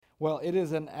Well, it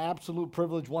is an absolute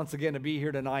privilege once again to be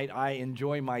here tonight. I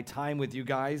enjoy my time with you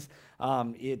guys.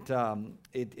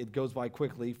 It goes by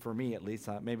quickly for me, at least.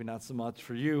 Maybe not so much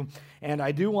for you. And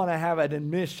I do want to have an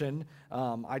admission.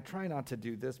 I try not to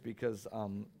do this because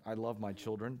I love my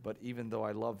children, but even though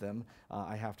I love them,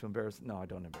 I have to embarrass. No, I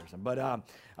don't embarrass them. But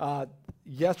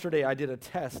yesterday I did a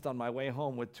test on my way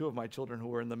home with two of my children who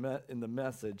were in the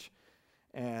message.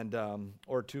 And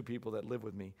or two people that live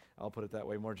with me, I'll put it that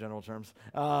way, more general terms,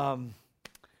 and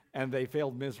they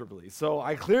failed miserably. So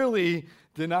I clearly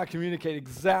did not communicate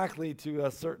exactly to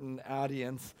a certain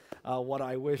audience what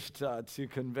I wished to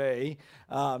convey.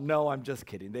 No, I'm just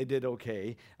kidding. They did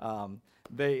okay.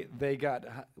 They got,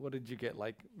 what did you get,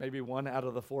 like maybe 1 out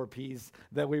of the 4 P's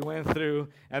that we went through,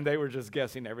 and they were just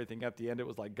guessing everything. At the end, it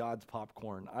was like God's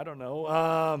popcorn. I don't know.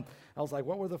 I was like,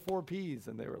 what were the 4 P's?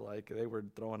 And they were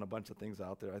throwing a bunch of things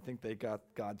out there. I think they got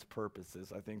God's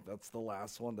purposes. I think that's the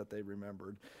last one that they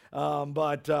remembered.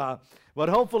 But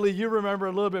hopefully you remember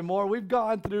a little bit more. We've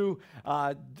gone through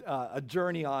a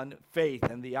journey on faith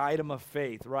and the item of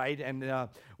faith, right? And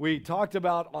we talked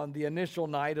about on the initial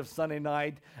night of Sunday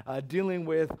night, dealing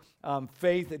with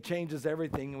faith that changes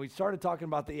everything. And we started talking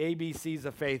about the ABCs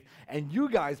of faith. And you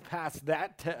guys passed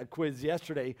that quiz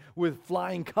yesterday with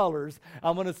flying colors.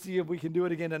 I'm going to see if we can do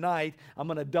it again tonight. I'm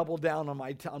going to double down on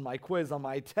my quiz, on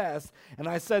my test. And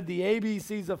I said the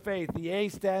ABCs of faith. The A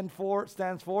stands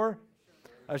for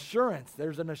assurance.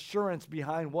 There's an assurance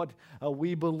behind what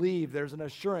we believe. There's an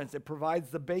assurance. It provides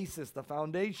the basis, the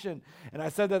foundation. And I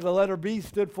said that the letter B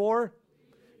stood for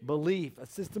belief, a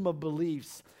system of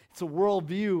beliefs. It's a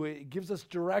worldview. It gives us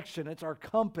direction. It's our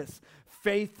compass.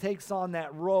 Faith takes on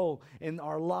that role in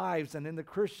our lives, and in the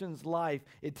Christian's life,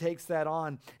 it takes that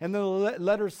on. And the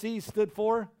letter C stood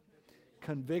for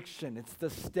conviction. It's the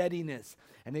steadiness,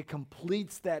 and it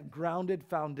completes that grounded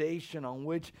foundation on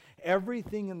which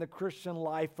everything in the Christian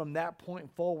life from that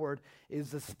point forward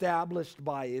is established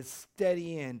by, is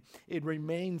steady in. It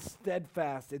remains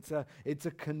steadfast. It's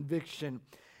a conviction.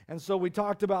 And so we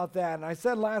talked about that. And I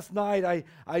said last night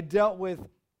I dealt with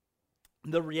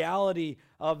the reality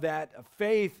of that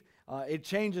faith. It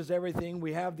changes everything.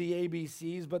 We have the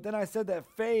ABCs. But then I said that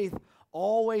faith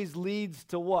always leads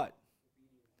to what?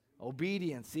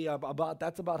 Obedience. See,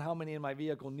 that's about how many in my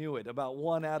vehicle knew it. About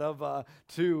 1 out of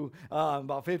 2,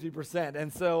 about 50%.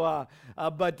 And so,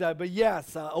 but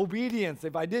yes, obedience.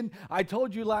 I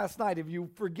told you last night, if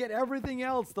you forget everything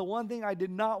else, the one thing I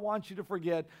did not want you to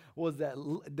forget was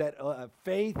that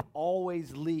faith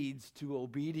always leads to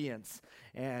obedience.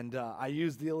 And I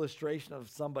used the illustration of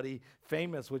somebody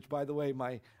famous, which, by the way,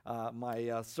 my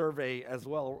survey as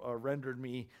well rendered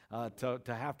me to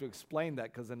have to explain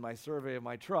that, because in my survey of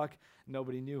my truck,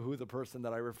 nobody knew who the person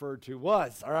that I referred to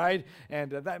was, all right?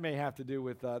 And that may have to do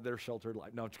with their sheltered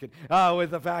life. No, just kidding.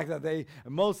 With the fact that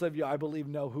most of you, I believe,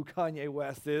 know who Kanye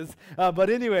West is. But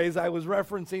anyways, I was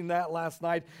referencing that last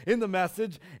night in the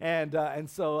message. And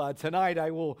so tonight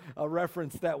I will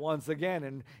reference that once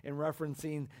again in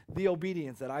referencing the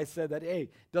obedience that I said that, hey,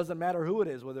 doesn't matter who it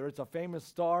is, whether it's a famous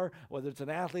star, whether it's an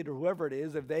athlete or whoever it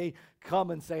is, if they come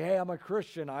and say, hey, I'm a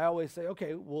Christian, I always say,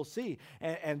 okay, we'll see.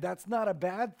 And that's not a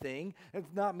bad thing.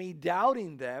 It's not me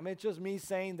doubting them. It's just me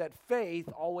saying that faith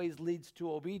always leads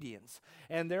to obedience.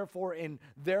 And therefore, in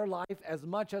their life, as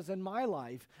much as in my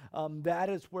life, that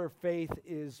is where faith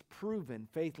is proven.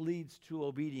 Faith leads to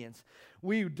obedience.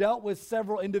 We dealt with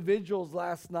several individuals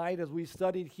last night as we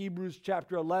studied Hebrews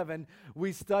chapter 11.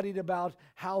 We studied about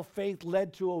how faith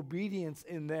led to obedience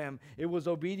in them. It was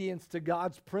obedience to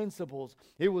God's principles.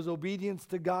 It was obedience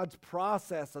to God's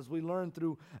process, as we learned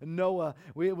through Noah.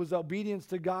 It was obedience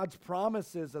to God's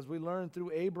promises, as we learned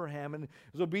through Abraham. And it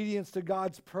was obedience to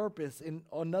God's purpose in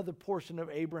another portion of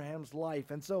Abraham's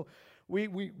life. And so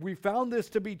we found this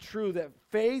to be true, that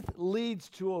faith leads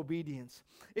to obedience.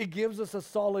 It gives us a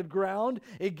solid ground.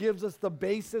 It gives us the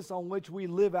basis on which we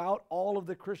live out all of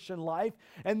the Christian life.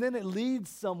 And then it leads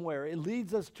somewhere. It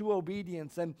leads us to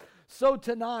obedience. And so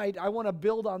tonight, I want to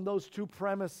build on those two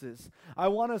premises. I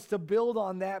want us to build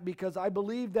on that, because I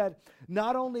believe that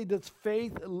not only does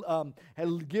faith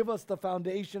give us the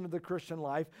foundation of the Christian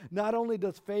life, not only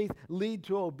does faith lead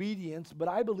to obedience, but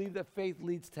I believe that faith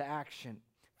leads to action.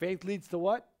 Faith leads to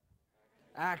what?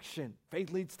 Action.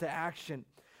 Faith leads to action.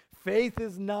 Faith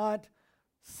is not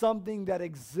something that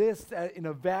exists in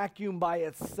a vacuum by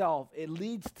itself. It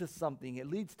leads to something. It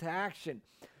leads to action.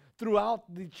 Throughout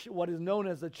what is known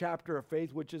as the chapter of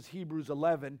faith, which is Hebrews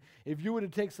 11, if you were to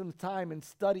take some time and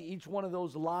study each one of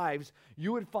those lives,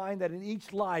 you would find that in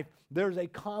each life there's a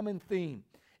common theme.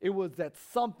 It was that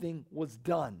something was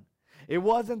done. It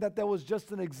wasn't that there was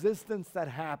just an existence that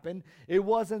happened. It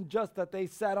wasn't just that they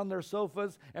sat on their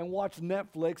sofas and watched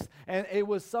Netflix. And it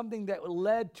was something that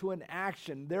led to an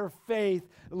action. Their faith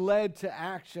led to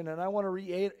action. And I want to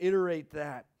reiterate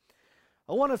that.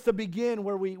 I want us to begin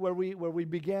where we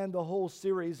began the whole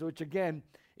series, which again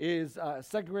is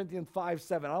 2 Corinthians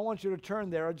 5:7. I want you to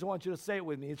turn there. I just want you to say it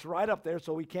with me. It's right up there,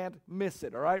 so we can't miss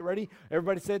it. All right, ready?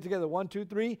 Everybody say it together. 1, 2,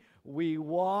 3. We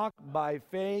walk by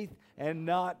faith and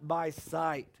not by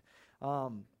sight.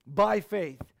 By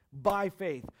faith. By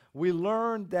faith. We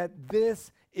learned that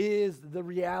this is the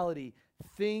reality.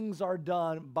 Things are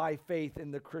done by faith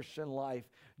in the Christian life.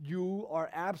 You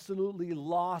are absolutely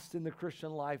lost in the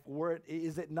Christian life. Where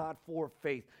is it not for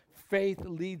faith? Faith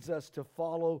leads us to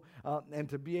follow and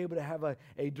to be able to have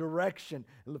a direction.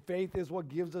 Faith is what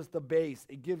gives us the base.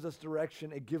 It gives us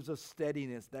direction. It gives us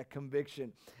steadiness, that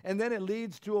conviction. And then it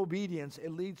leads to obedience.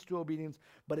 It leads to obedience,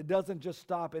 but it doesn't just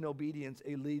stop in obedience.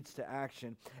 It leads to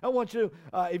action. I want you,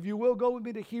 if you will, go with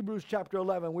me to Hebrews chapter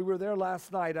 11. We were there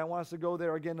last night. I want us to go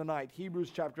there again tonight.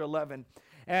 Hebrews chapter 11.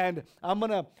 And I'm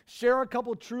going to share a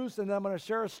couple truths, and then I'm going to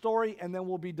share a story, and then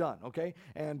we'll be done, okay?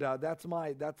 And that's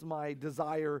my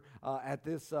desire at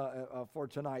this for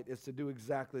tonight, is to do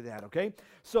exactly that, okay?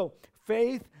 So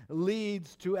faith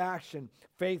leads to action.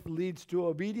 Faith leads to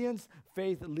obedience.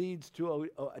 Faith leads to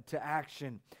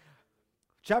action.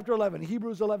 Chapter 11,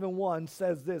 Hebrews 11:1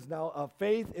 says this. Now,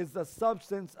 faith is the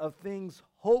substance of things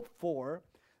hoped for,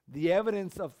 the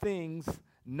evidence of things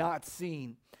not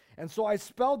seen. And so I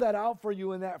spelled that out for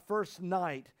you in that first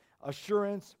night: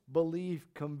 assurance, belief,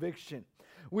 conviction.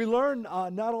 We learned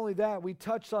not only that, we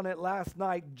touched on it last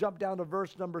night. Jump down to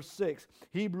verse number 6,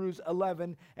 Hebrews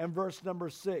 11 and verse number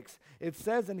 6. It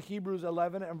says in Hebrews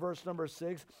 11 and verse number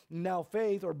 6, now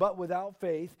faith, or but without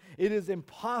faith, it is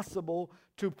impossible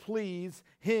to please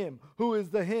him. Who is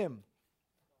the him?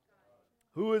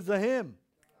 Who is the him?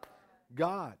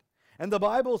 God. And the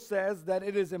Bible says that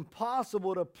it is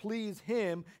impossible to please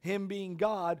him, him being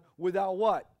God, without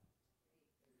what?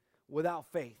 Without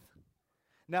faith.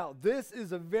 Now, this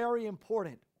is a very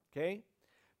important, okay?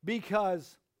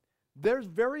 Because there's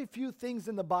very few things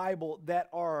in the Bible that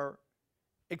are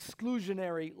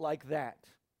exclusionary like that.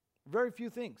 Very few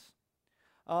things.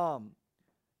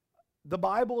 The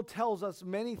Bible tells us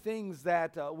many things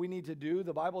that we need to do.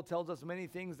 The Bible tells us many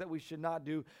things that we should not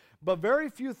do. But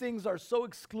very few things are so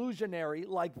exclusionary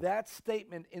like that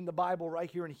statement in the Bible right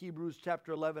here in Hebrews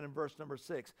chapter 11 and verse number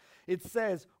 6. It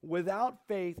says, without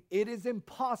faith, it is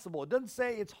impossible. It doesn't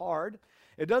say it's hard.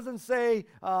 It doesn't say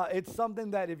it's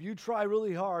something that if you try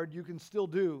really hard, you can still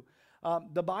do.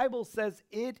 The Bible says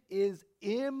it is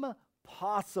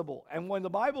impossible. And when the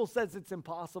Bible says it's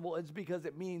impossible, it's because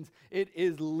it means it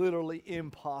is literally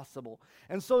impossible.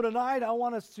 And so tonight, I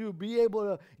want us to be able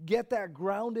to get that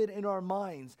grounded in our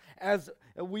minds as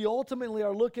we ultimately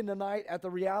are looking tonight at the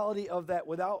reality of that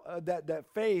without that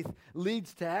faith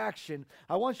leads to action.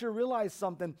 I want you to realize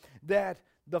something, that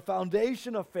the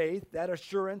foundation of faith, that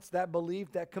assurance, that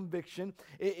belief, that conviction,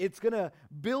 it's going to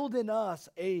build in us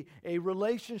a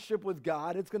relationship with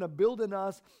God. It's going to build in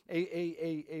us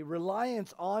a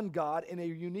reliance on God in a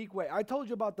unique way. I told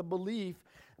you about the belief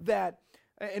that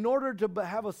in order to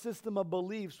have a system of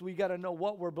beliefs, we got to know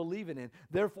what we're believing in.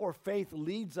 Therefore, faith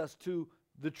leads us to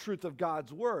the truth of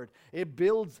God's word. It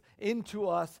builds into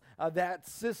us that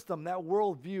system, that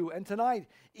worldview. And tonight,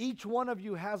 each one of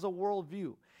you has a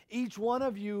worldview. Each one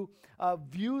of you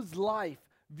views life,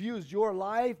 views your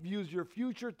life, views your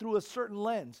future through a certain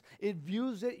lens. It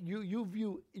views it, you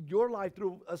view your life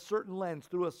through a certain lens,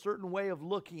 through a certain way of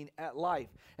looking at life.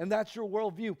 And that's your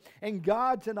worldview. And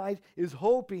God tonight is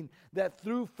hoping that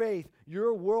through faith,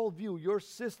 your worldview, your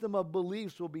system of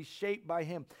beliefs will be shaped by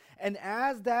him. And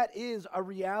as that is a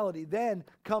reality, then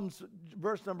comes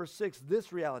verse number 6,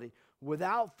 this reality.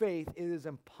 Without faith, it is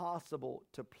impossible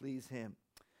to please him.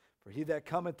 For he that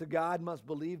cometh to God must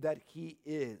believe that he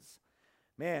is.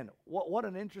 Man, what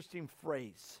an interesting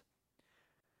phrase.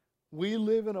 We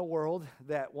live in a world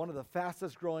that one of the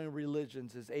fastest growing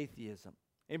religions is atheism.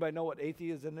 Anybody know what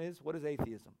atheism is? What is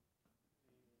atheism?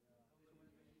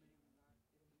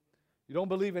 You don't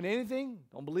believe in anything?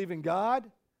 Don't believe in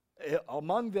God?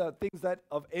 Among the things that,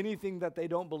 of anything that they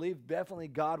don't believe, definitely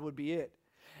God would be it.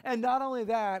 And not only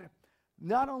that,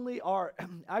 not only are,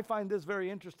 I find this very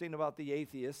interesting about the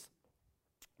atheists,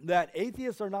 that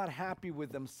atheists are not happy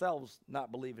with themselves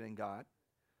not believing in God.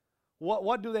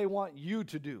 What do they want you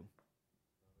to do?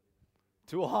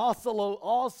 To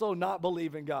also not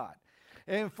believe in God.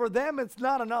 And for them, it's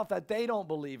not enough that they don't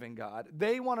believe in God.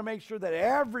 They want to make sure that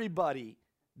everybody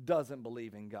doesn't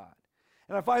believe in God.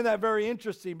 And I find that very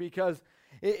interesting because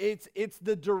It's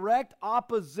the direct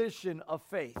opposition of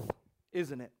faith,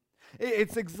 isn't it?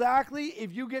 It's exactly,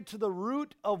 if you get to the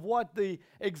root of what the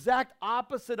exact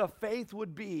opposite of faith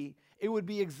would be, it would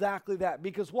be exactly that.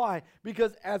 Because why?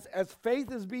 Because as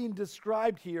faith is being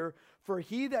described here, for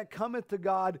he that cometh to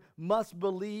God must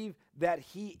believe that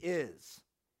he is.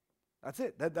 That's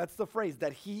it. That's the phrase,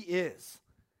 that he is.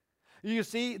 You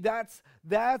see, that's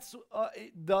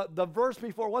the verse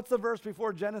before. What's the verse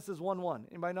before Genesis 1:1?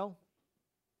 Anybody know?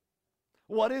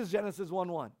 What is Genesis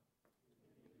 1:1?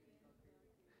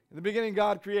 In the beginning,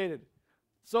 God created.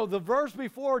 So the verse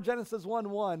before Genesis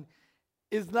 1:1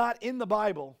 is not in the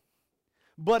Bible,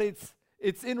 but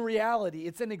it's in reality.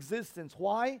 It's in existence.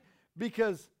 Why?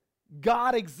 Because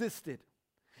God existed.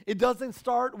 It doesn't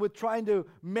start with trying to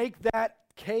make that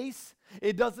case.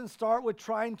 It doesn't start with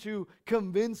trying to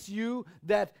convince you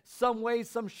that some way,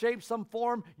 some shape, some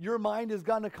form, your mind is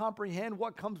going to comprehend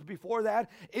what comes before that.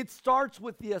 It starts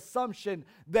with the assumption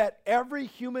that every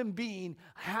human being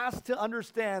has to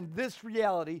understand this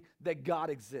reality that God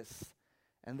exists.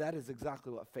 And that is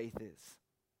exactly what faith is.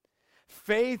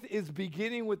 Faith is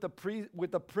beginning with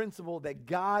the principle that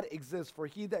God exists. For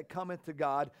he that cometh to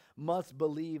God must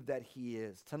believe that he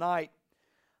is. Tonight,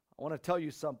 I want to tell you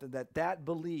something, that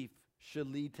belief should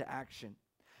lead to action.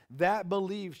 That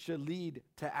belief should lead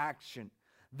to action.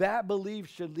 That belief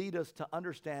should lead us to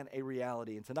understand a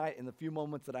reality. And tonight, in the few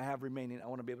moments that I have remaining, I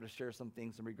want to be able to share some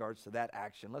things in regards to that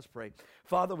action. Let's pray.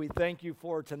 Father, we thank you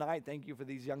for tonight. Thank you for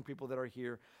these young people that are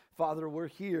here. Father, we're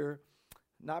here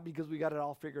not because we got it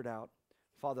all figured out.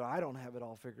 Father, I don't have it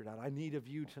all figured out. I need of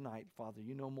you tonight, Father.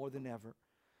 You know more than ever.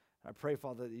 I pray,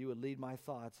 Father, that you would lead my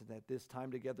thoughts and that this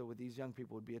time together with these young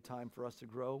people would be a time for us to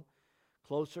grow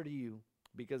closer to you,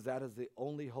 because that is the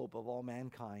only hope of all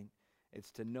mankind.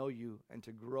 It's to know you and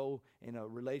to grow in a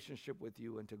relationship with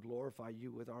you and to glorify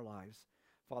you with our lives.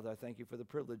 Father, I thank you for the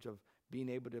privilege of being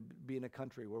able to be in a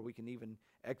country where we can even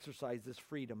exercise this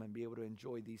freedom and be able to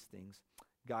enjoy these things.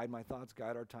 Guide my thoughts,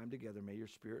 guide our time together. May your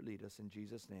Spirit lead us. In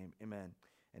Jesus' name, amen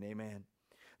and amen.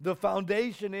 The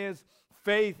foundation is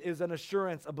faith is an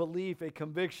assurance, a belief, a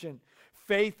conviction.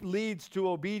 Faith leads to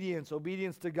obedience,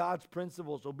 obedience to God's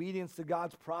principles, obedience to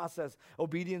God's process,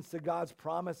 obedience to God's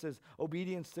promises,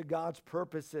 obedience to God's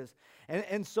purposes.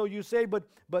 And so you say, but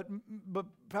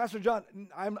Pastor John,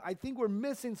 I think we're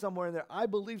missing somewhere in there. I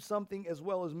believe something as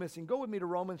well is missing. Go with me to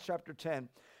Romans chapter 10.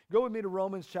 Go with me to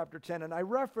Romans chapter 10. And I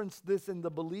referenced this in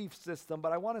the belief system,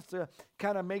 but I want us to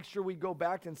kind of make sure we go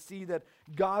back and see that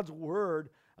God's word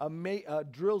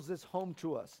drills this home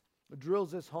to us.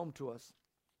 Drills this home to us.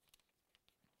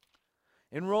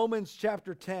 In Romans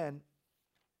chapter 10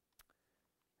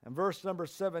 and verse number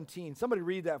 17. Somebody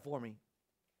read that for me.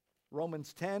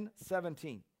 Romans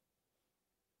 10:17.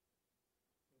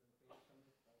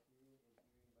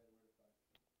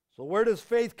 So where does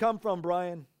faith come from,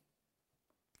 Brian?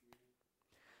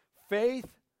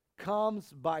 Faith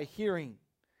comes by hearing.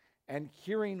 And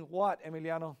hearing what,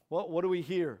 Emiliano? What do we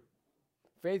hear?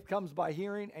 Faith comes by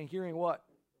hearing, and hearing what?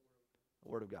 The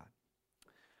Word of God.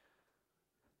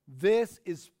 This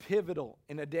is pivotal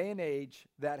in a day and age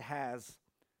that has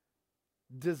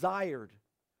desired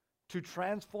to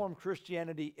transform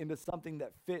Christianity into something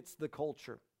that fits the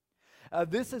culture.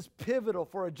 This is pivotal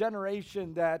for a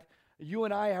generation that you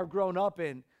and I have grown up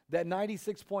in, that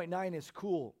 96.9 is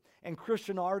cool. And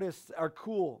Christian artists are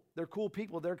cool. They're cool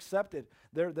people. They're accepted.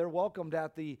 They're welcomed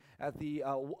at the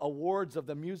awards of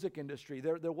the music industry.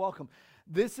 They're welcome.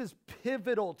 This is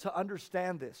pivotal to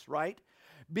understand this, right?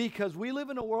 Because we live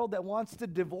in a world that wants to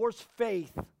divorce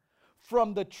faith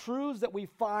from the truths that we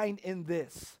find in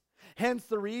this. Hence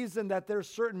the reason that there's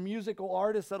certain musical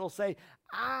artists that'll say,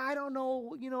 I don't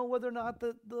know, whether or not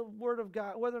the Word of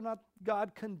God, whether or not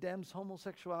God condemns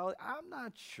homosexuality. I'm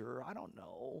not sure. I don't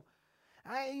know.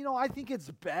 I think it's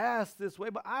best this way,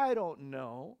 but I don't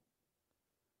know.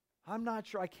 I'm not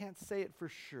sure. I can't say it for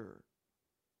sure.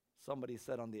 Somebody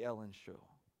said on the Ellen Show,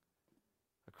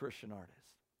 a Christian artist.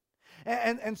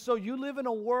 And so you live in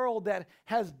a world that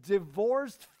has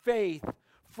divorced faith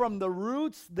from the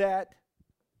roots that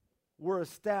were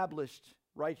established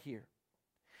right here.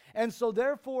 And so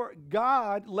therefore,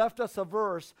 God left us a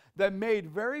verse that made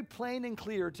very plain and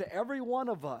clear to every one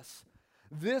of us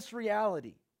this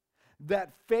reality,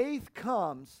 that faith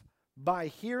comes by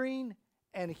hearing,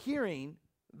 and hearing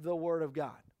the Word of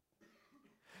God.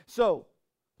 So,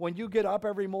 when you get up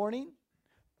every morning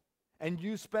and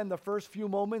you spend the first few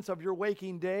moments of your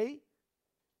waking day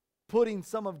putting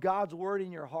some of God's Word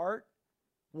in your heart,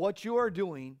 what you are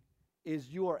doing is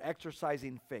you are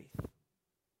exercising faith.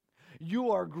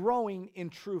 You are growing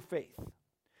in true faith.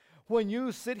 When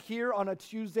you sit here on a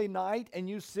Tuesday night and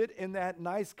you sit in that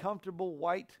nice, comfortable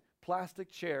white plastic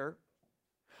chair,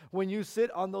 when you sit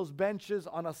on those benches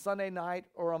on a Sunday night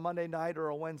or a Monday night or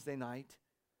a Wednesday night,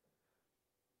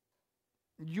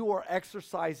 you are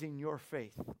exercising your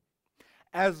faith.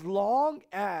 As long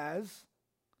as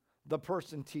the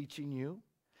person teaching you,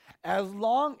 as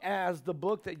long as the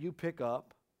book that you pick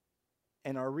up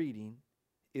and are reading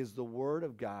is the Word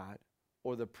of God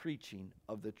or the preaching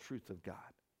of the truth of God.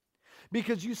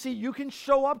 Because you see, you can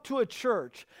show up to a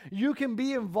church, you can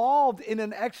be involved in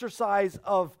an exercise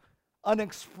of an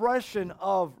expression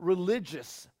of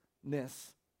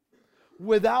religiousness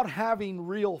without having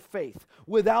real faith,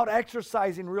 without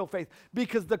exercising real faith.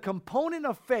 Because the component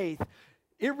of faith,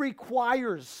 it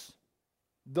requires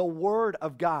the Word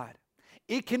of God.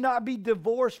 It cannot be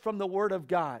divorced from the Word of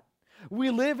God. We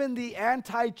live in the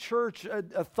anti-church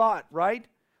thought, right?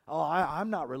 Oh, I'm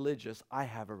not religious. I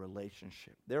have a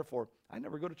relationship. Therefore, I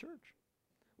never go to church.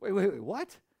 Wait,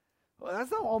 what? Well,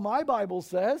 that's not what my Bible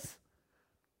says.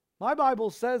 My Bible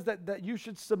says that you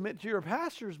should submit to your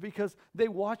pastors because they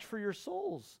watch for your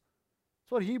souls.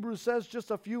 That's what Hebrews says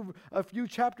just a few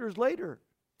chapters later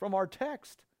from our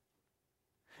text.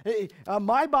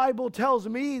 My Bible tells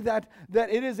me that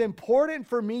it is important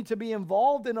for me to be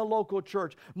involved in a local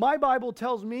church. My Bible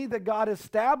tells me that God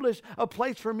established a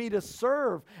place for me to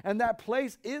serve, and that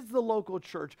place is the local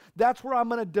church. That's where I'm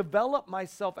going to develop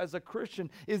myself as a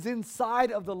Christian, is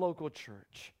inside of the local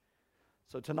church.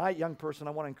 So tonight, young person,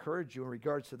 I want to encourage you in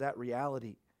regards to that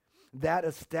reality, that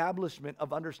establishment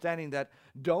of understanding that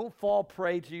don't fall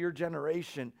prey to your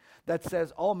generation that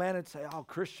says, oh man, it's, oh,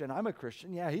 Christian, I'm a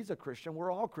Christian. Yeah, he's a Christian.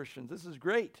 We're all Christians. This is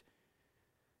great.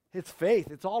 It's faith.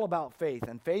 It's all about faith.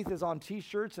 And faith is on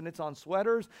t-shirts, and it's on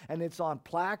sweaters, and it's on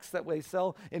plaques that they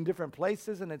sell in different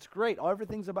places, and it's great.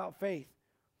 Everything's about faith.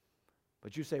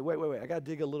 But you say, wait, I got to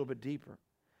dig a little bit deeper.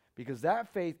 Because that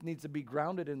faith needs to be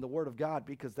grounded in the Word of God,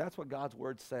 because that's what God's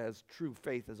Word says true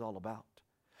faith is all about.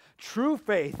 True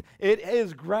faith, it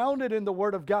is grounded in the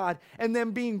Word of God. And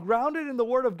then being grounded in the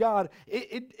Word of God,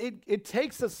 it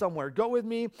takes us somewhere. Go with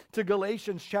me to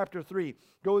Galatians chapter 3.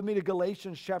 Go with me to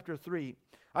Galatians chapter 3.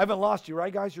 I haven't lost you,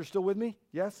 right, guys? You're still with me?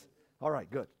 Yes? All right,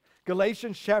 good.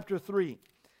 Galatians chapter 3.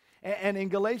 And in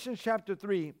Galatians chapter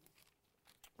 3,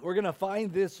 we're going to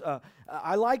find this.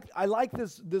 I like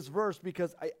this verse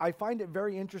because I find it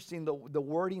very interesting, the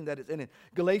wording that is in it.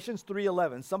 Galatians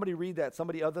 3:11. Somebody read that.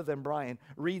 Somebody other than Brian,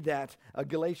 read that.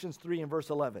 Galatians 3 and verse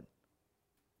 11.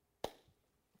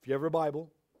 If you have a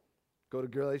Bible, go to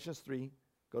Galatians 3,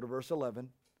 go to verse 11.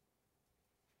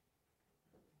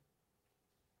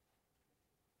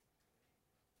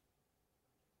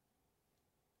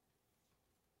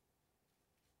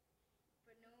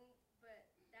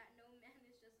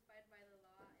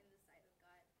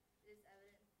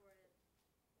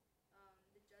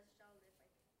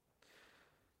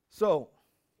 So,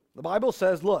 the Bible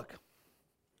says, look,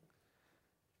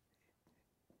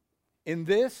 in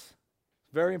this,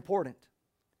 very important,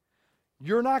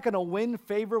 you're not going to win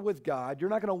favor with God, you're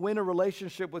not going to win a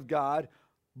relationship with God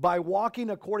by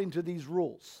walking according to these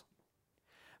rules.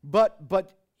 But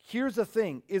here's the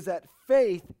thing, is that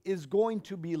faith is going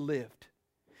to be lived.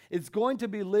 It's going to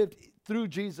be lived through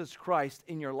Jesus Christ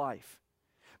in your life.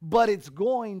 But it's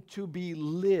going to be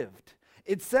lived.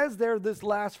 It says there, this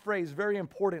last phrase, very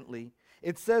importantly,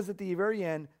 it says at the very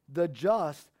end, the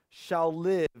just shall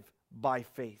live by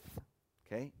faith.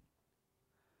 Okay?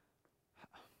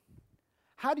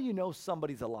 How do you know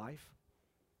somebody's alive?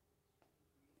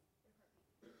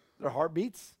 Their heart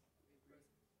beats?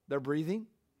 Their breathing?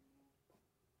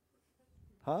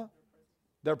 Huh?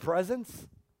 Their presence?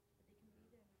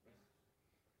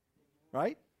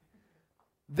 Right?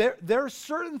 There are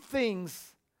certain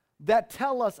things that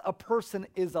tell us a person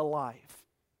is alive.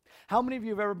 How many of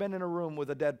you have ever been in a room with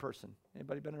a dead person?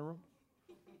 Anybody been in a room?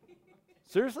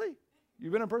 Seriously?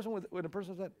 You've been in a person with a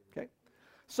person's dead? Okay.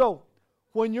 So,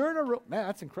 when you're in a room, man,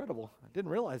 that's incredible. I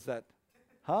didn't realize that.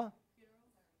 Huh?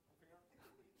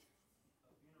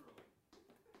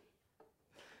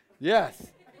 Yes.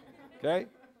 Okay.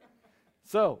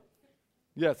 So,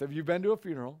 yes, if you've been to a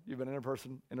funeral, you've been in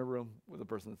a room with a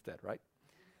person that's dead, right?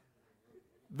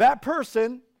 That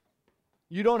person,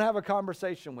 you don't have a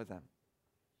conversation with them.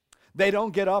 They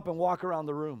don't get up and walk around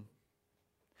the room.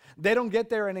 They don't get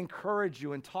there and encourage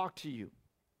you and talk to you,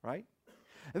 right?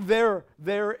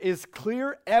 There is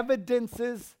clear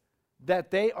evidences that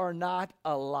they are not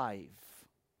alive,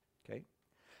 okay?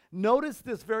 Notice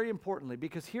this very importantly,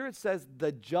 because here it says,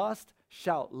 the just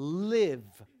shall live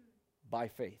by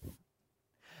faith.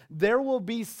 There will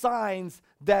be signs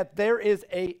that there is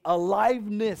a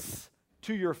aliveness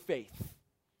to your faith.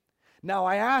 Now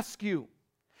I ask you,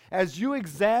 as you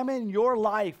examine your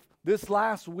life this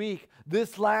last week,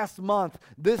 this last month,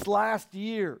 this last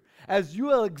year, as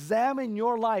you examine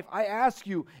your life, I ask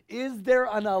you, is there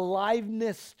an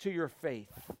aliveness to your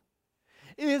faith?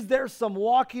 Is there some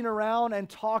walking around and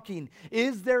talking?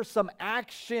 Is there some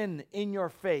action in your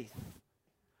faith?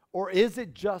 Or is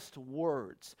it just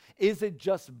words? Is it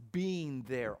just being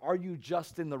there? Are you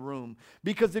just in the room?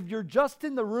 Because if you're just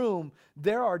in the room,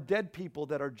 there are dead people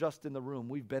that are just in the room.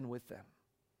 We've been with them.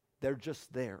 They're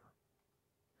just there.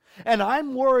 And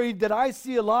I'm worried that I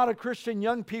see a lot of Christian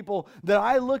young people that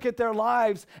I look at their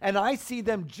lives and I see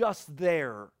them just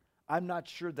there. I'm not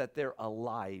sure that they're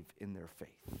alive in their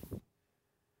faith.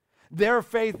 Their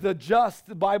faith, the just,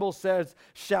 the Bible says,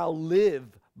 shall live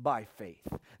by faith.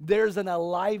 There's an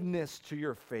aliveness to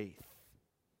your faith.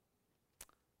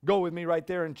 Go with me right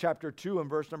there in chapter 2 and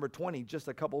verse number 20, just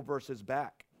a couple verses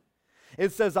back.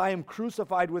 It says, I am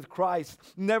crucified with Christ.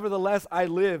 Nevertheless I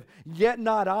live, yet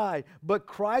not I, but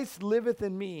Christ liveth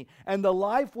in me. And the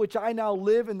life which I now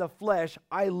live in the flesh,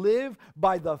 I live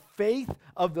by the faith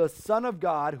of the Son of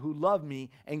God who loved me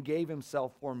and gave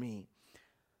himself for me.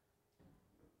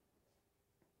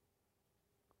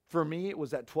 For me, it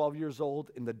was at 12 years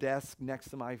old in the desk next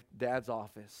to my dad's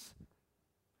office.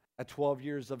 At 12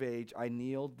 years of age, I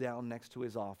kneeled down next to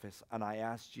his office and I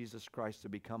asked Jesus Christ to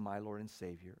become my Lord and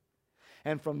Savior.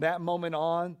 And from that moment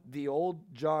on, the old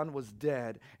John was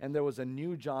dead and there was a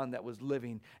new John that was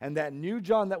living. And that new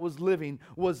John that was living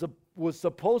was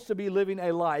supposed to be living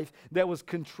a life that was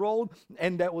controlled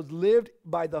and that was lived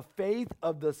by the faith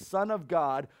of the Son of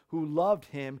God who loved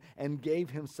him and gave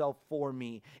himself for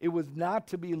me. It was not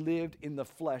to be lived in the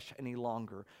flesh any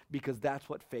longer, because that's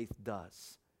what faith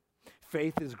does.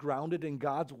 Faith is grounded in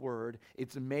God's word.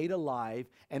 It's made alive,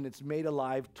 and it's made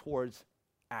alive towards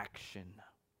action.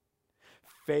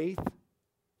 Faith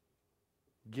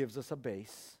gives us a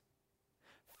base.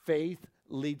 Faith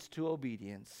leads to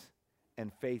obedience,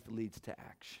 and faith leads to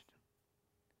action.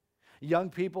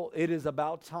 Young people, it is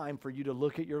about time for you to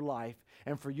look at your life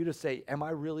and for you to say, am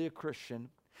I really a Christian?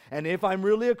 And if I'm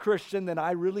really a Christian, then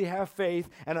I really have faith.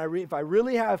 And if I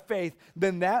really have faith,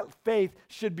 then that faith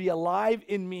should be alive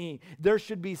in me. There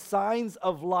should be signs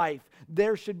of life.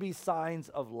 There should be signs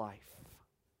of life.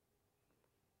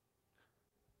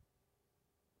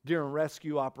 During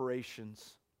rescue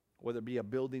operations, whether it be a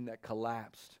building that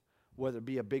collapsed, whether it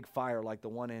be a big fire like the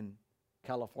one in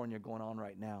California going on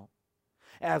right now,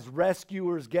 as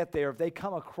rescuers get there, if they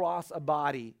come across a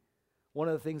body, one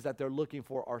of the things that they're looking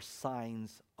for are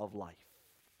signs of life.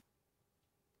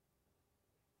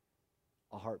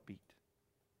 A heartbeat,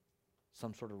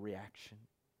 some sort of reaction,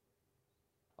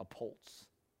 a pulse.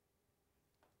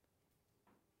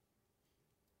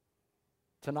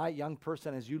 Tonight, young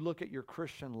person, as you look at your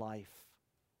Christian life,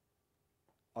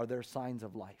 are there signs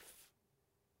of life?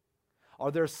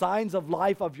 Are there signs of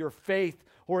life of your faith?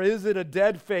 Or is it a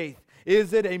dead faith?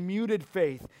 Is it a muted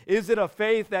faith? Is it a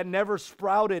faith that never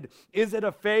sprouted? Is it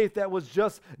a faith that was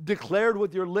just declared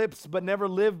with your lips but never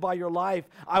lived by your life?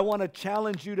 I want to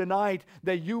challenge you tonight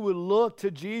that you would look to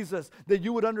Jesus, that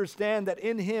you would understand that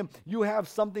in him you have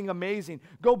something amazing.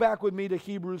 Go back with me to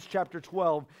Hebrews chapter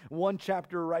 12, one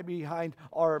chapter right behind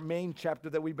our main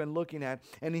chapter that we've been looking at.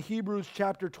 And in Hebrews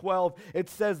chapter 12, it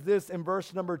says this in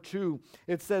verse number 2.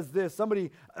 It says this.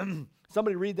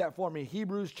 Somebody read that for me.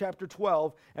 Hebrews chapter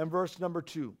 12 and verse number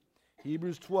 2.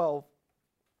 Hebrews 12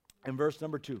 and verse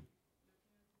number 2.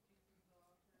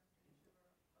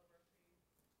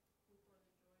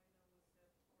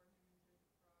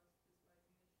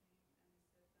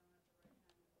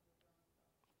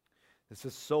 This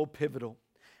is so pivotal.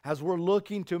 As we're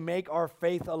looking to make our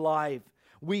faith alive,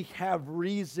 we have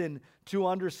reason to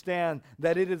understand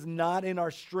that it is not in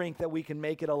our strength that we can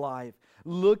make it alive.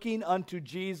 Looking unto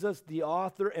Jesus, the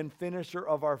author and finisher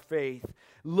of our faith.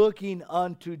 Looking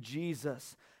unto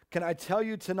Jesus. Can I tell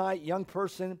you tonight, young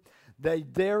person,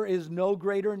 that there is no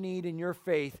greater need in your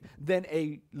faith than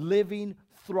a living,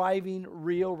 thriving,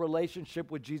 real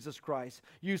relationship with Jesus Christ.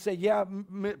 You say, yeah,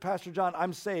 Pastor John,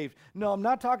 I'm saved. No, I'm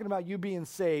not talking about you being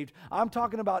saved. I'm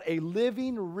talking about a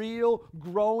living, real,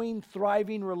 growing,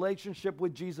 thriving relationship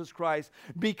with Jesus Christ,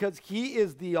 because he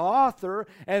is the author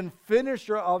and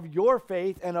finisher of your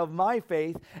faith and of my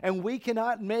faith, and we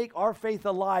cannot make our faith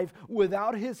alive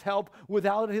without his help,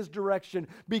 without his direction,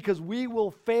 because we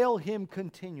will fail him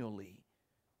continually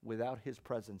without his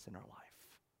presence in our life.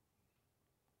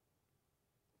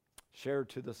 Shared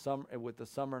to the summer with the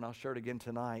summer, and I'll share it again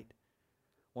tonight.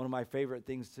 One of my favorite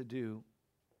things to do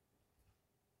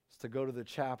is to go to the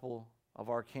chapel of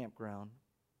our campground.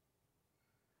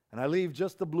 And I leave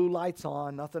just the blue lights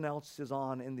on. Nothing else is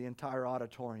on in the entire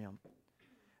auditorium.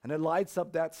 And it lights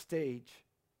up that stage.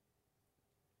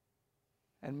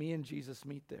 And me and Jesus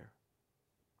meet there.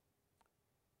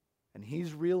 And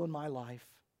he's real in my life.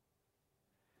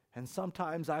 And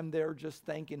sometimes I'm there just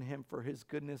thanking him for his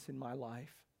goodness in my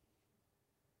life.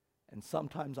 And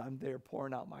sometimes I'm there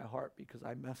pouring out my heart because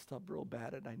I messed up real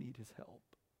bad and I need his help.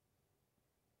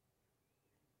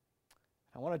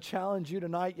 I want to challenge you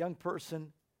tonight, young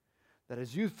person, that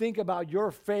as you think about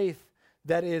your faith,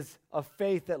 that is a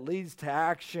faith that leads to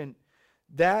action,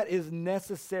 that is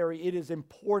necessary. It is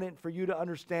important for you to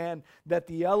understand that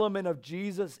the element of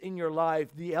Jesus in your life,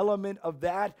 the element of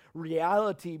that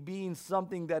reality being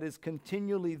something that is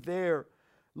continually there,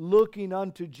 looking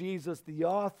unto Jesus, the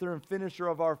author and finisher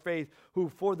of our faith, who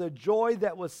for the joy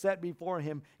that was set before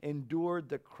him endured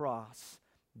the cross,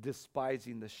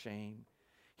 despising the shame.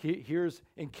 Here's,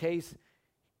 in case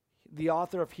the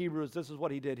author of Hebrews, this is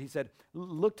what he did. He said,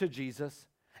 look to Jesus.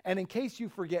 And in case you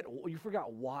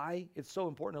forgot why it's so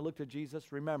important to look to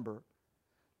Jesus, remember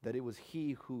that it was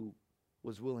he who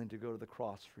was willing to go to the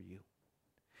cross for you.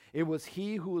 It was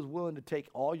he who was willing to take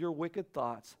all your wicked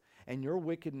thoughts and your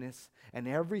wickedness and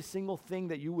every single thing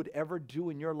that you would ever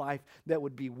do in your life that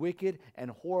would be wicked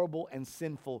and horrible and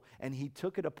sinful. And he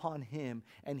took it upon him,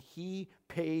 and he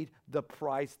paid the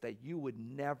price that you would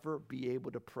never be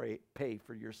able to pay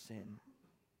for your sin.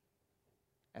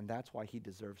 And that's why he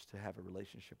deserves to have a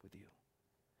relationship with you.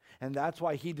 And that's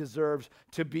why he deserves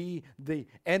to be the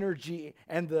energy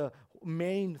and the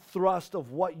main thrust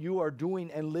of what you are doing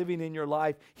and living in your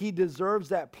life. He deserves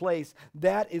that place.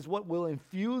 That is what will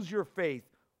infuse your faith,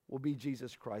 will be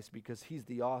Jesus Christ, because he's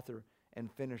the author and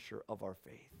finisher of our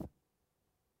faith.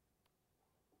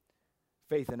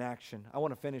 Faith in action. I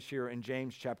want to finish here in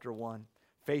James chapter 1.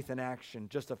 Faith in action.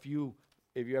 Just a few,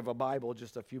 if you have a Bible,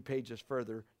 just a few pages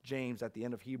further. James, at the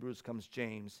end of Hebrews comes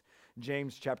James.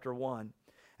 James chapter 1.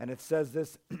 And it says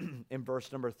this in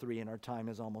verse number 3, and our time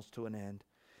is almost to an end.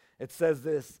 It says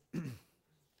this.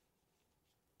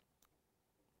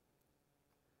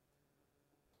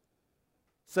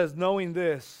 Says, knowing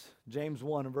this, James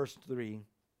 1 and verse 3,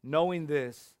 knowing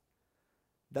this,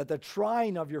 that the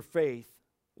trying of your faith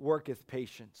worketh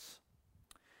patience.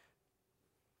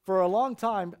 For a long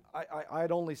time,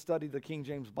 I'd only studied the King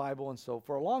James Bible, and so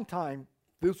for a long time,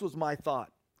 this was my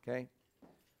thought, okay?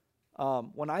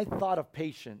 When I thought of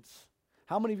patience,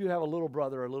 how many of you have a little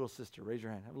brother or a little sister? Raise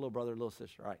your hand. Have a little brother or a little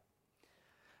sister, all right.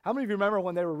 How many of you remember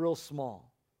when they were real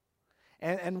small?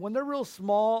 And when they're real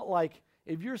small, like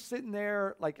if you're sitting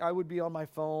there, like I would be on my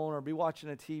phone or be watching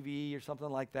a TV or something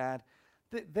like that,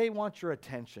 they want your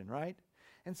attention, right?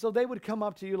 And so they would come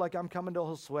up to you like I'm coming to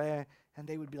Josue, and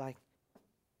they would be like,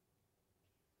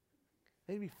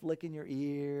 they'd be flicking your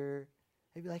ear.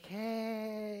 They'd be like,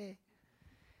 hey.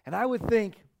 And I would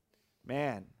think,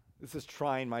 man, this is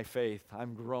trying my faith.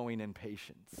 I'm growing in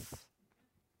patience.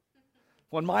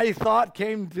 When my thought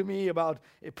came to me about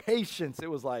patience, it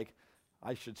was like,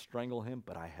 I should strangle him,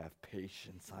 but I have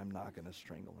patience. I'm not going to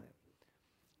strangle him.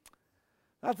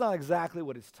 That's not exactly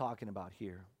what it's talking about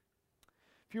here.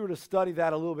 If you were to study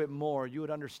that a little bit more, you would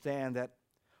understand that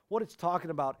what it's talking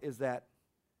about is that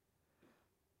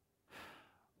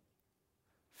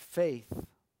faith,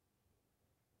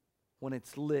 when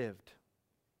it's lived,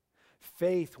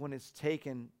 faith, when it's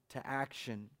taken to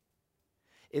action,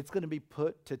 it's going to be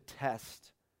put to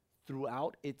test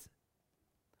throughout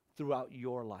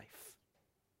your life.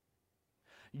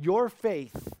 Your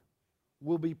faith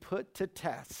will be put to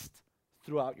test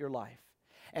throughout your life.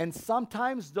 And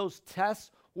sometimes those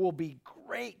tests will be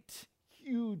great,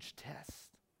 huge tests.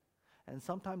 And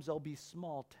sometimes they'll be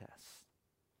small tests.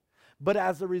 But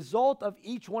as a result of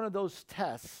each one of those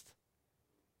tests,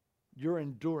 your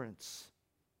endurance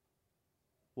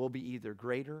will be either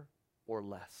greater or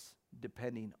less,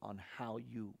 depending on how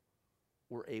you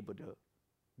were able to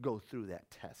go through that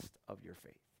test of your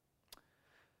faith.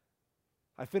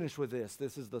 I finish with this.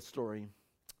 This is the story.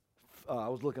 I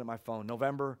was looking at my phone,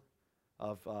 November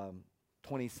of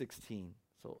 2016.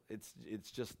 So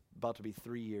it's just about to be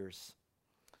 3 years.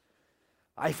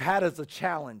 I've had as a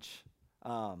challenge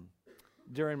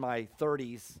during my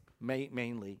 30s,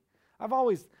 mainly. I've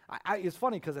always, it's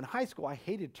funny because in high school I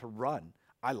hated to run.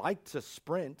 I liked to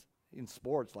sprint in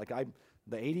sports. Like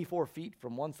the 84 feet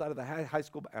from one side of the high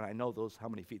school, and I know how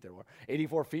many feet there were,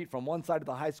 84 feet from one side of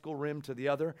the high school rim to the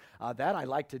other, that I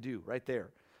like to do right there.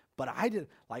 But I did,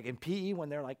 like in PE, when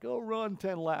they're like, go run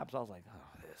 10 laps, I was like,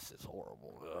 oh, this is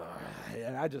horrible. Ugh.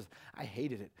 And I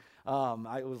hated it.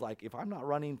 I was like, if I'm not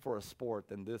running for a sport,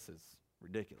 then this is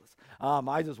ridiculous.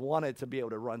 I just wanted to be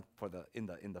able to run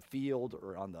in the field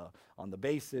or on the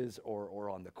bases or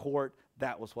on the court.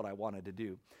 That was what I wanted to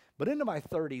do. But into my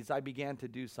 30s, I began to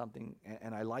do something,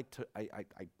 and I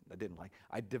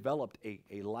developed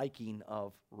a liking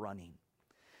of running.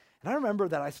 And I remember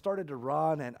that I started to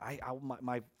run, and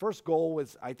my first goal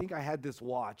was, I think I had this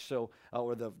watch,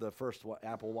 or the first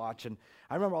Apple Watch, and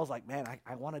I remember I was like, man,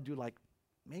 I want to do like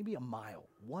maybe 1 mile.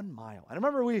 And I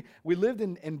remember we lived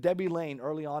in Debbie Lane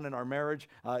early on in our marriage.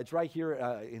 It's right here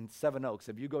in Seven Oaks.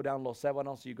 If you go down Los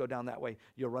Sebanos, you go down that way,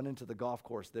 you'll run into the golf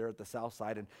course there at the south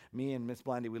side. And me and Miss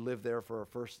Blandy, we lived there for our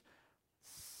first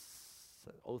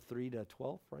 03 to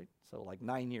 12, right? So like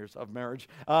 9 years of marriage.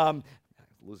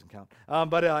 Losing count.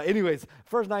 But anyways,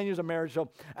 first 9 years of marriage.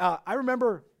 So I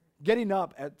remember getting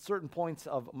up at certain points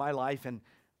of my life and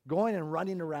going and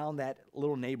running around that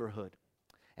little neighborhood.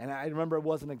 And I remember it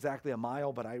wasn't exactly 1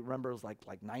 mile, but I remember it was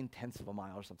like 9/10 of a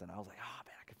mile or something. I was like, oh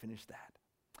man, I could finish that.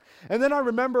 And then I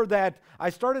remember that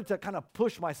I started to kind of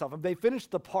push myself. And they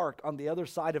finished the park on the other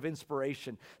side of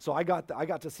Inspiration. So I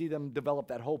got to see them develop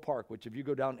that whole park, which if you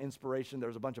go down Inspiration,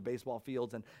 there's a bunch of baseball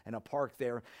fields and a park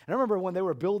there. And I remember when they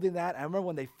were building that, I remember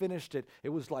when they finished it, it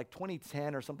was like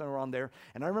 2010 or something around there.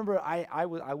 And I remember I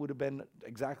would have been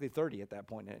exactly 30 at that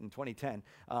point in 2010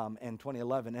 and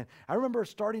 2011. And I remember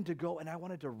starting to go, and I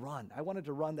wanted to run. I wanted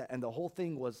to run that, and the whole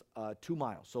thing was 2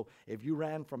 miles. So if you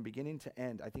ran from beginning to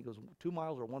end, I think it was 2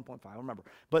 miles or 1.5. I don't remember.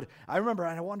 But I remember,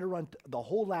 and I wanted to run the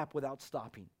whole lap without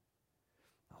stopping.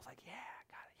 I was like, yeah,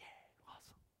 got it, yeah,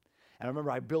 awesome. And I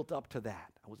remember I built up to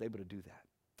that. I was able to do that.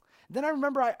 Then I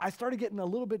remember I started getting a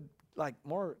little bit like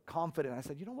more confident. I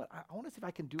said, you know what, I want to see if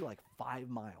I can do like 5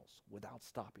 miles without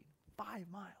stopping. 5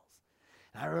 miles.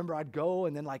 And I remember I'd go,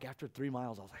 and then like after 3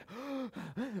 miles, I was like,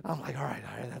 I'm like, all right,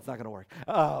 that's not going to work.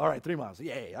 All right, 3 miles.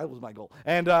 Yay, that was my goal.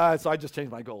 And so I just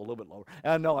changed my goal a little bit lower.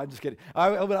 No, I'm just kidding.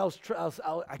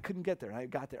 I couldn't get there, and I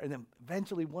got there. And then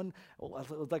eventually it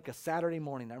was like a Saturday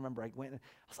morning. I remember I went, and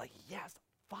I was like, yes,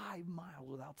 5 miles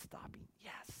without stopping.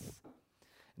 Yes.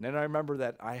 And then I remember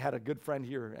that I had a good friend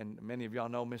here, and many of y'all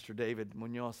know Mr. David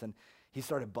Munoz, and he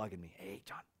started bugging me. Hey,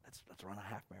 John, let's run a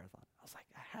half marathon. I was like,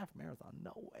 a half marathon?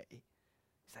 No way.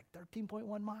 He's like,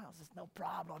 13.1 miles. It's no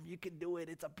problem. You can do it.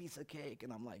 It's a piece of cake.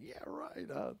 And I'm like, yeah, right.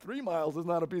 3 miles is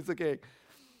not a piece of cake.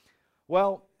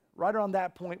 Well, right around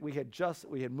that point, we had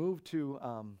moved to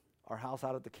our house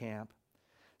out at the camp.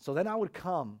 So then I would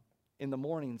come in the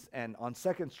mornings, and on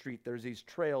 2nd Street, there's these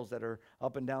trails that are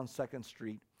up and down 2nd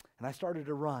Street. And I started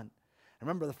to run. I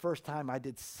remember the first time I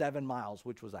did 7 miles,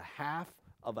 which was a half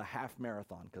of a half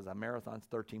marathon, because a marathon's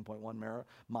 13.1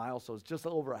 miles, so it's just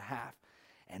over a half.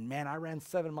 And man, I ran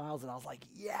 7 miles, and I was like,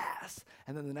 yes.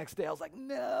 And then the next day, I was like,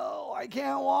 no, I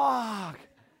can't walk.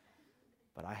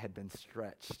 But I had been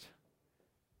stretched,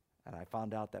 and I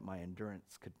found out that my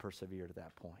endurance could persevere to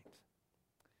that point.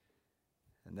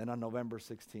 And then on November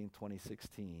 16,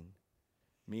 2016,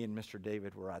 me and Mr.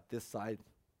 David were at this side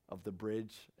of the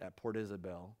bridge at Port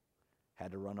Isabel,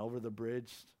 had to run over the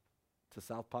bridge to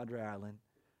South Padre Island,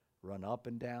 run up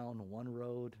and down one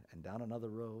road and down another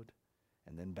road,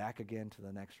 and then back again to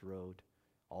the next road,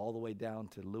 all the way down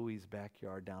to Louie's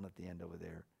backyard down at the end over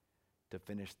there to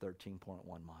finish 13.1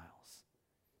 miles.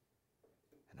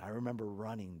 And I remember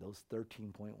running those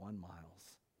 13.1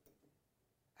 miles,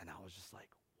 and I was just like,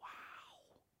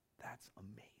 wow, that's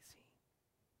amazing.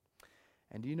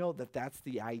 And do you know that that's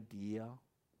the idea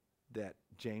that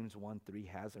James 1:3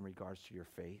 has in regards to your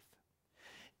faith?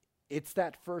 It's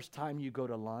that first time you go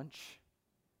to lunch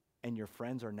and your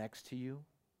friends are next to you,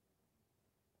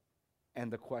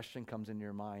 and the question comes in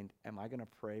your mind, am I going to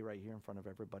pray right here in front of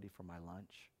everybody for my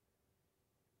lunch?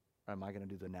 Or am I going to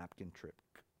do the napkin trip?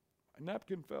 My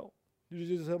napkin fell. Did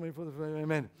you just help me for the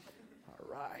amen? All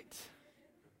right.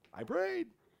 I prayed.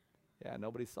 Yeah,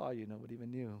 nobody saw you. Nobody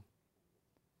even knew.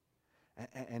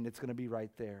 And it's going to be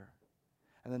right there.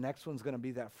 And the next one's going to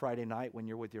be that Friday night when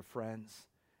you're with your friends,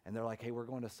 and they're like, hey, we're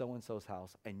going to so-and-so's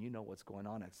house, and you know what's going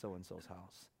on at so-and-so's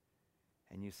house.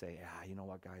 And you say, you know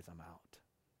what, guys, I'm out.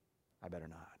 I better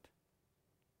not.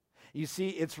 You see,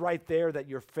 it's right there that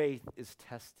your faith is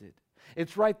tested.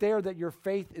 It's right there that your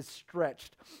faith is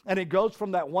stretched. And it goes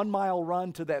from that 1 mile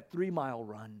run to that 3 mile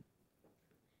run.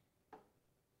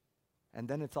 And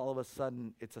then it's all of a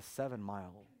sudden, it's a 7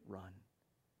 mile run.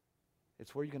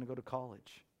 It's where you're going to go to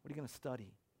college. What are you going to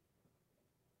study?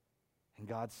 And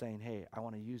God's saying, hey, I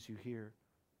want to use you here.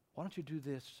 Why don't you do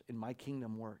this in my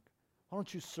kingdom work? Why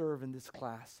don't you serve in this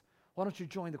class? Why don't you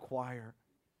join the choir?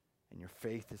 And your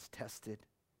faith is tested,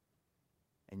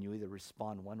 and you either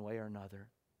respond one way or another,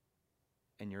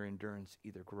 and your endurance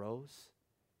either grows,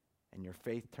 and your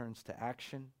faith turns to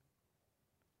action,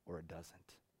 or it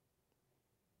doesn't.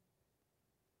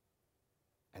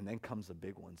 And then comes the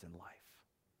big ones in life.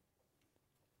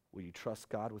 Will you trust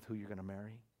God with who you're going to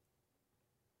marry?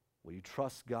 Will you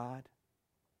trust God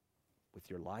with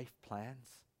your life plans?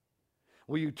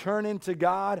 Will you turn into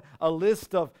God a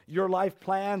list of your life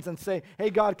plans and say, hey,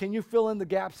 God, can you fill in the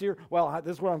gaps here? Well,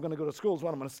 this is where I'm going to go to school. This is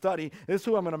what I'm going to study. This is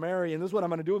who I'm going to marry, and this is what I'm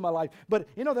going to do in my life. But,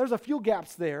 there's a few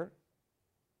gaps there.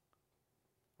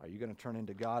 Are you going to turn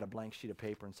into God a blank sheet of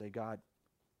paper and say, God,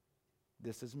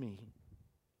 this is me.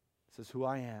 This is who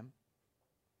I am.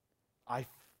 I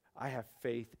have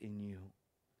faith in you.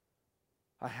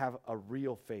 I have a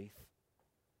real faith.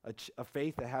 A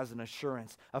faith that has an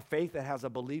assurance, a faith that has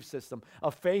a belief system, a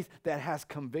faith that has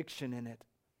conviction in it.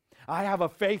 I have a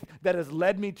faith that has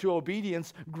led me to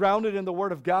obedience, grounded in the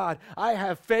Word of God. I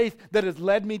have faith that has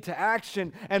led me to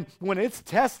action, and when it's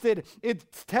tested,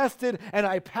 and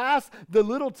I pass the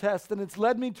little test, and it's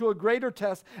led me to a greater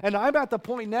test, and I'm at the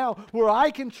point now where I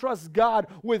can trust God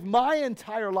with my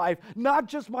entire life, not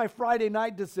just my Friday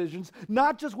night decisions,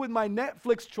 not just with my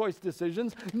Netflix choice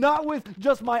decisions, not with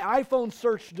just my iPhone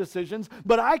search decisions,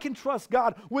 but I can trust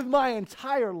God with my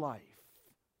entire life.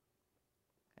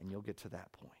 And you'll get to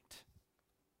that point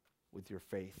with your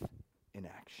faith in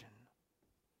action.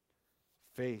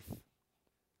 Faith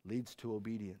leads to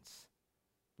obedience,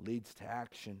 leads to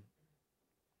action.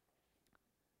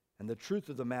 And the truth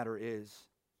of the matter is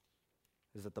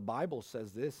that the Bible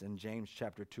says this in James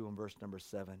chapter 2 and verse number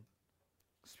 7.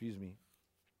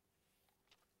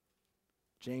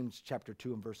 James chapter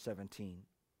 2 and verse 17.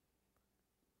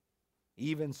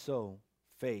 Even so,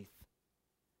 faith,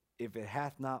 if it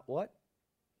hath not what?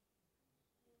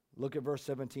 Look at verse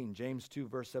 17, James 2,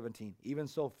 verse 17. Even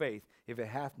so, faith, if it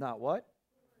hath not what?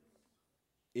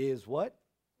 Is what?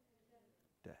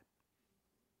 Dead.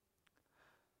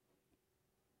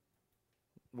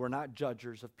 We're not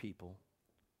judges of people.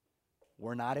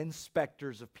 We're not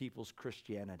inspectors of people's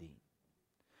Christianity.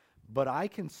 But I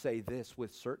can say this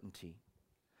with certainty,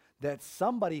 that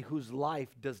somebody whose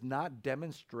life does not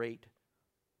demonstrate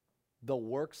the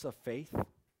works of faith,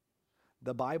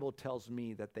 the Bible tells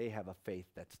me that they have a faith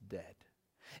that's dead.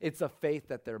 It's a faith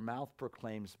that their mouth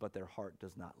proclaims, but their heart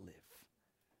does not live.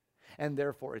 And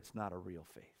therefore, it's not a real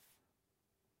faith.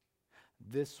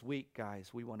 This week, guys,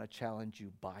 we want to challenge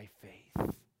you by faith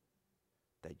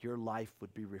that your life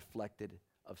would be reflected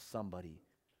of somebody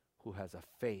who has a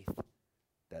faith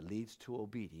that leads to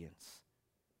obedience,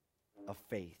 a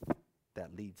faith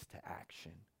that leads to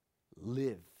action.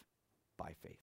 Live by faith.